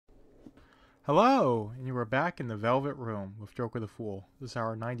Hello, and you are back in the Velvet Room with Jokerthefool. This is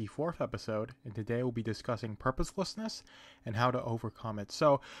our 94th episode, and today we'll be discussing purposelessness and how to overcome it.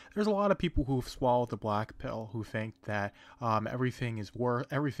 So, there's a lot of people who've swallowed the black pill who think that everything's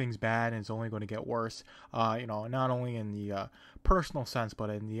bad and it's only going to get worse. Not only in the personal sense, but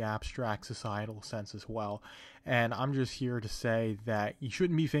in the abstract societal sense as well. And I'm just here to say that you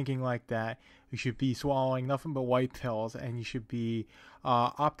shouldn't be thinking like that. You should be swallowing nothing but white pills, and you should be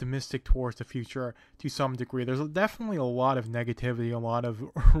optimistic towards the future to some degree. There's definitely a lot of negativity, a lot of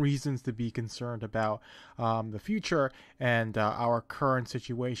reasons to be concerned about the future and our current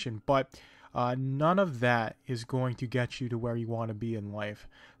situation, but none of that is going to get you to where you want to be in life.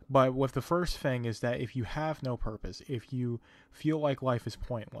 But what the first thing is that if you have no purpose, if you feel like life is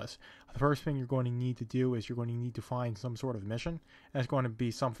pointless, the first thing you're going to need to do is you're going to need to find some sort of mission. And it's going to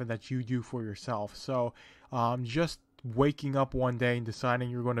be something that you do for yourself. So just waking up one day and deciding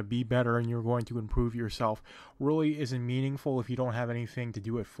you're going to be better and you're going to improve yourself really isn't meaningful if you don't have anything to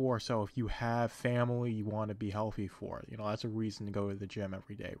do it for. So if you have family you want to be healthy for, that's a reason to go to the gym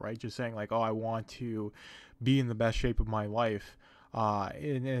every day, right? Just saying like, oh, I want to be in the best shape of my life.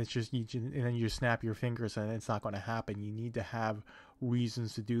 And it's just, and then you just snap your fingers and it's not going to happen. You need to have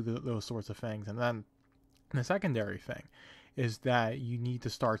reasons to do those sorts of things. And then the secondary thing is that you need to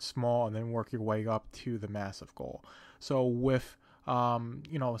start small and then work your way up to the massive goal. So with,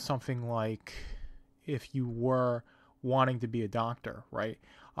 something like if you were wanting to be a doctor, right?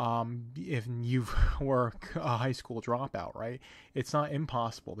 If you were a high school dropout, right? It's not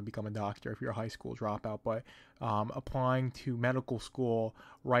impossible to become a doctor if you're a high school dropout, but applying to medical school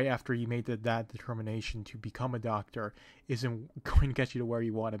right after you made that determination to become a doctor isn't going to get you to where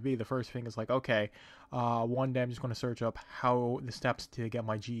you want to be. The first thing is like, okay, one day I'm just going to search up how the steps to get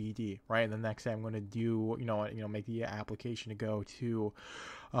my GED, right? And the next day I'm going to do, make the application to go to,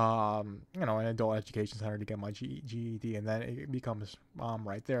 an adult education center to get my GED, and then it becomes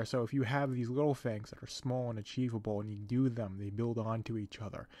right there. So if you have these little things that are small and achievable and you do them, they build onto each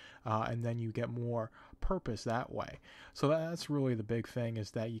other, and then you get more purpose that way. So that's really the big thing,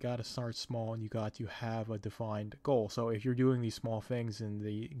 is that you got to start small and you got to have a defined goal. So if you're doing these small things and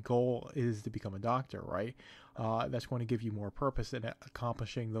the goal is to become a doctor, right? That's going to give you more purpose, and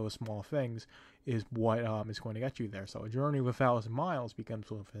accomplishing those small things is what is going to get you there. So a journey of 1,000 miles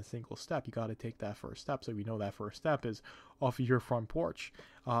begins with a single step. You got to take that first step. So we know that first step is off of your front porch,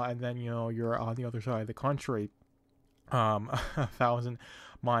 and then you're on the other side of the country 1,000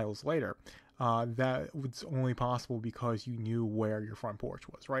 miles later. That was only possible because you knew where your front porch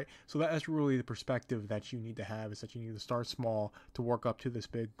was, right? So that's really the perspective that you need to have, is that you need to start small to work up to this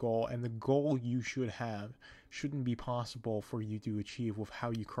big goal. And the goal you should have shouldn't be possible for you to achieve with how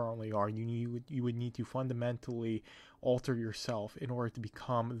you currently are. You would need to fundamentally alter yourself in order to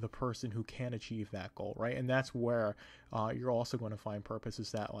become the person who can achieve that goal, right? And that's where you're also going to find purpose,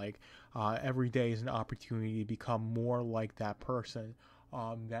 is that every day is an opportunity to become more like that person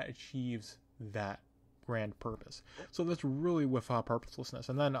that achieves that grand purpose. So that's really with purposelessness.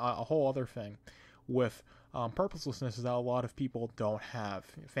 And then a whole other thing with purposelessness is that a lot of people don't have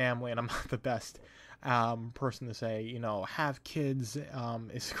family, and I'm not the best person to say, have kids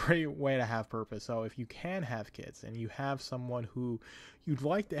is a great way to have purpose. So if you can have kids and you have someone who you'd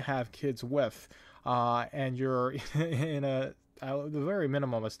like to have kids with, and you're in at the very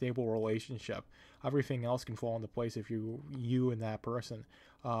minimum, a stable relationship, everything else can fall into place if you and that person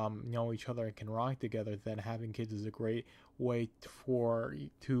know each other and can rock together. Then having kids is a great way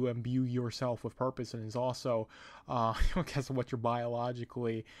to imbue yourself with purpose, and is also guess what you're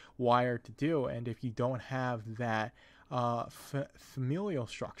biologically wired to do. And if you don't have that familial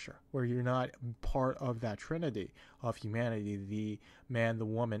structure, where you're not part of that trinity of humanity, the man, the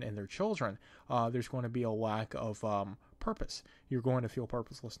woman, and their children, there's going to be a lack of purpose. You're going to feel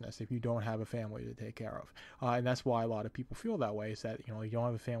purposelessness if you don't have a family to take care of, and that's why a lot of people feel that way, is that you don't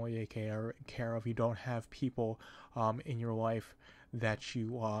have a family to take care of. You don't have people in your life that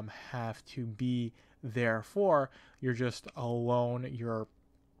you have to be there for. You're just alone. You're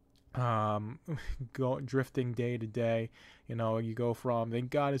drifting day to day. You go from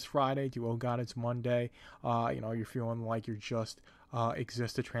thank God it's Friday to oh God it's Monday. You're feeling like you're just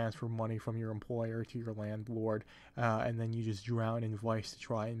exist to transfer money from your employer to your landlord, and then you just drown in vice to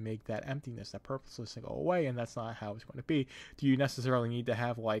try and make that emptiness, that purposelessness go away. And that's not how it's going to be. Do you necessarily need to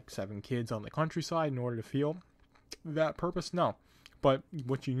have 7 kids on the countryside in order to feel that purpose? No. But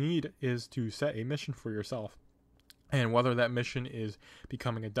what you need is to set a mission for yourself. And whether that mission is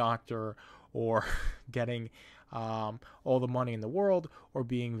becoming a doctor, or getting all the money in the world, or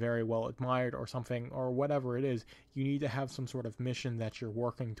being very well admired or something, or whatever it is, you need to have some sort of mission that you're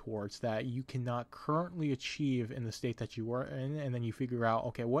working towards that you cannot currently achieve in the state that you were in, and then you figure out,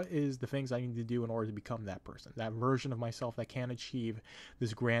 okay, what is the things I need to do in order to become that person, that version of myself that can achieve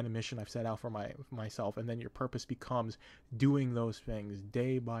this grand mission I've set out for myself. And then your purpose becomes doing those things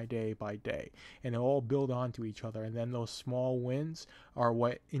day by day by day, and they all build onto each other, and then those small wins are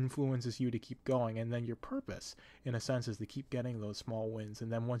what influences you to keep going. And then your purpose, in a sense, is to keep getting those small wins,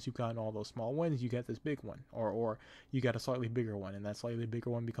 and then once you've gotten all those small wins, you get this big one, or you get a slightly bigger one, and that slightly bigger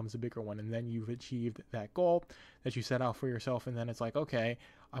one becomes a bigger one, and then you've achieved that goal that you set out for yourself. And then it's like, okay,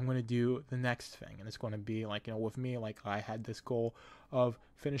 I'm going to do the next thing. And it's going to be like, with me, like I had this goal of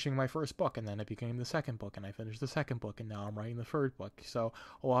finishing my first book, and then it became the second book, and I finished the second book, and now I'm writing the third book. So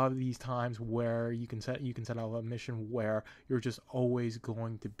a lot of these times where you can set out a mission where you're just always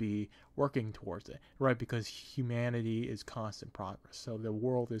going to be working towards it, right? Because humanity is constant progress. So the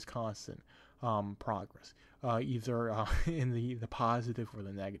world is constant progress, either in the positive or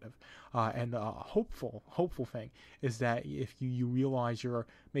the negative. And the hopeful thing is that if you realize you're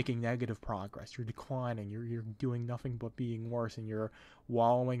making negative progress, you're declining, you're doing nothing but being worse, and you're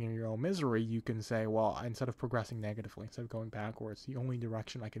wallowing in your own misery, you can say, well, instead of progressing negatively, instead of going backwards, the only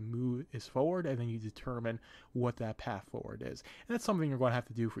direction I can move is forward. And then you determine what that path forward is. And that's something you're going to have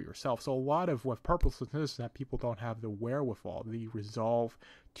to do for yourself. So a lot of what purposelessness is that people don't have the wherewithal, the resolve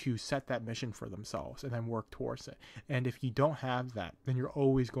to set that mission for themselves and then work towards it. And if you don't have that, then you're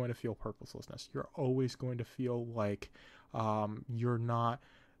always going to feel purposelessness. You're always going to feel like you're not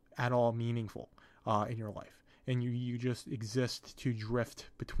at all meaningful in your life. And you just exist to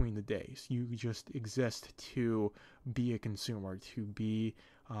drift between the days. You just exist to be a consumer, to be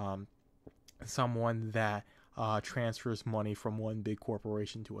someone that transfers money from one big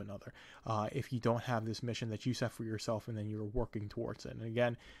corporation to another. If you don't have this mission that you set for yourself, and then you're working towards it. And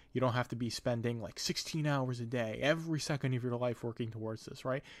again, you don't have to be spending like 16 hours a day, every second of your life working towards this,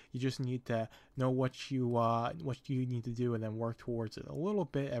 right? You just need to know what you need to do, and then work towards it a little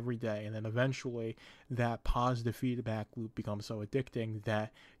bit every day. And then eventually that positive feedback loop becomes so addicting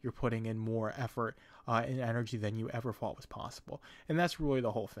that you're putting in more effort and energy than you ever thought was possible. And that's really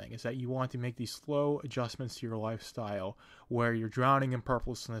the whole thing, is that you want to make these slow adjustments to your lifestyle where you're drowning in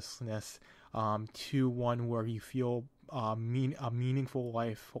purposelessness to one where you feel a meaningful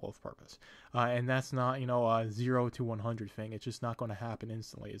life full of purpose. And that's not, a 0 to 100 thing. It's just not going to happen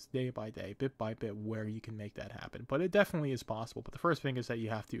instantly. It's day by day, bit by bit, where you can make that happen. But it definitely is possible. But the first thing is that you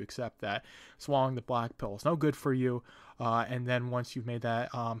have to accept that swallowing the black pill is no good for you. And then once you've made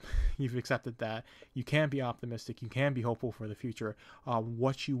that, you've accepted that, you can be optimistic, you can be hopeful for the future.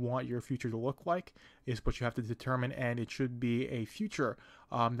 What you want your future to look like is what you have to determine, and it should be a future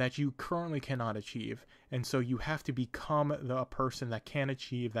that you currently cannot achieve. And so you have to become the person that can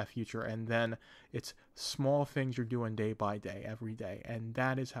achieve that future, and then it's small things you're doing day by day, every day, and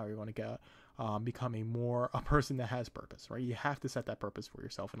that is how you're going to get becoming a person that has purpose, right? You have to set that purpose for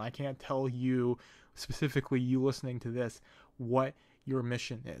yourself. And I can't tell you, specifically you listening to this, what your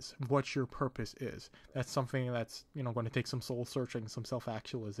mission is, what your purpose is. That's something that's, going to take some soul searching, some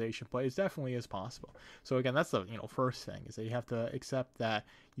self-actualization, but it definitely is possible. So again, that's the, first thing, is that you have to accept that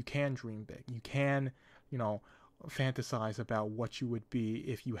you can dream big. You can, fantasize about what you would be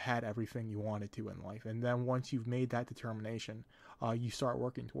if you had everything you wanted to in life. And then once you've made that determination, you start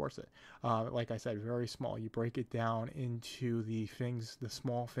working towards it. Like I said, very small. You break it down into the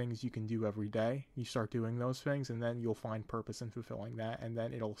small things you can do every day. You start doing those things, and then you'll find purpose in fulfilling that, and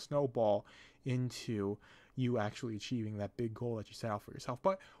then it'll snowball into you actually achieving that big goal that you set out for yourself.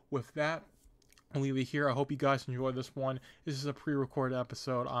 But with that, I'll leave it here. I hope you guys enjoyed this one. This is a pre-recorded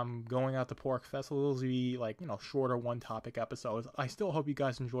episode. I'm going out to Pork Festival. These will be shorter one-topic episodes. I still hope you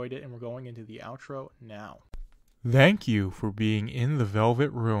guys enjoyed it, and we're going into the outro now. Thank you for being in the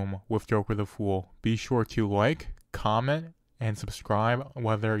Velvet Room with Jokerthefool. Be sure to like, comment, and subscribe,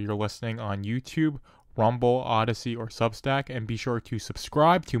 whether you're listening on YouTube, Rumble, Odyssey, or Substack. And be sure to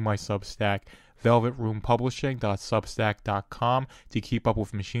subscribe to my Substack, velvetroompublishing.substack.com, to keep up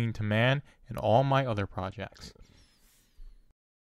with Machine to Man and all my other projects.